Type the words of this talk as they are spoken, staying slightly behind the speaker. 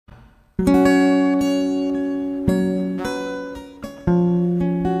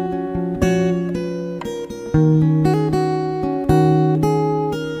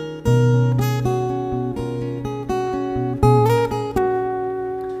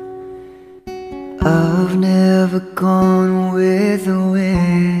I've never gone with the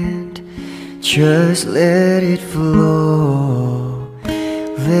wind, just let it flow.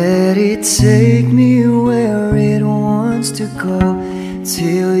 Let it take me where it wants to go,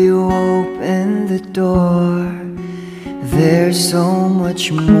 till you open the door. There's so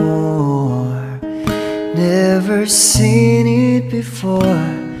much more, never seen it before.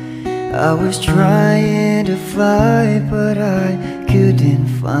 I was trying to fly, but I couldn't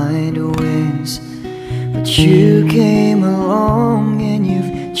find the wings. But you came along and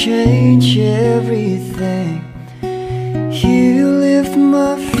you've changed everything. You lift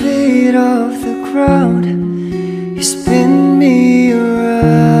my feet off the ground, you spin me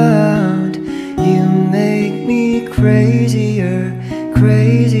around. You make me crazier,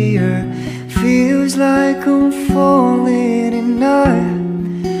 crazier. Feels like I'm falling and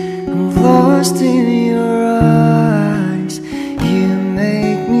I'm lost in your eyes. You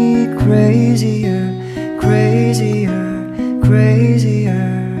make me crazier, crazier, crazier.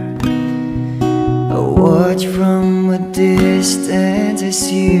 I watch from a distance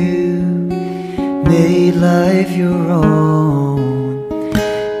as you made life your own.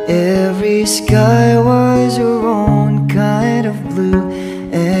 Every sky was your own kind of blue,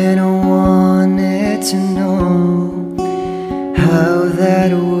 and I wanted to know how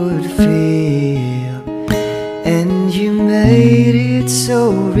that would feel. And you made it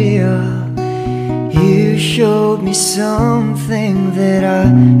so real. You showed me something that I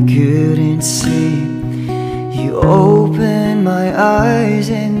couldn't see. You opened my eyes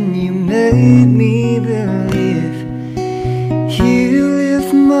and you made me believe. You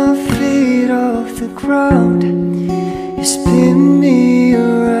lift my feet off the ground, you spin me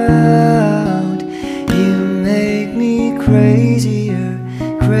around. You make me crazier,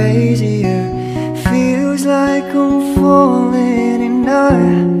 crazier. Feels like I'm falling and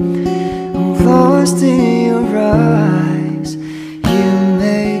I'm lost in your eyes. You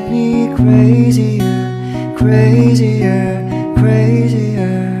make me crazier, crazier,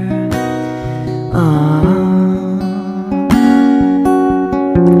 crazier.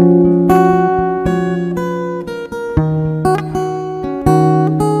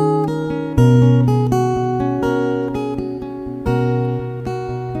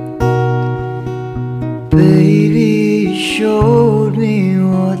 Baby, you showed me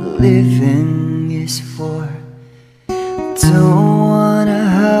what living is for. Don't wanna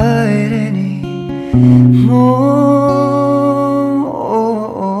hide anymore.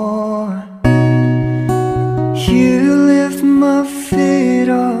 You lift my feet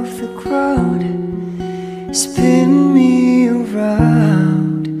off the ground, spin me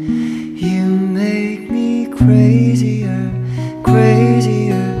around. You make me crazier,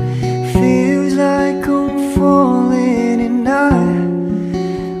 crazier. Feels like I'm falling and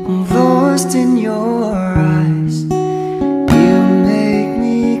I'm lost in your eyes. You make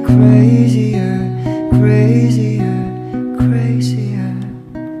me crazier, crazier.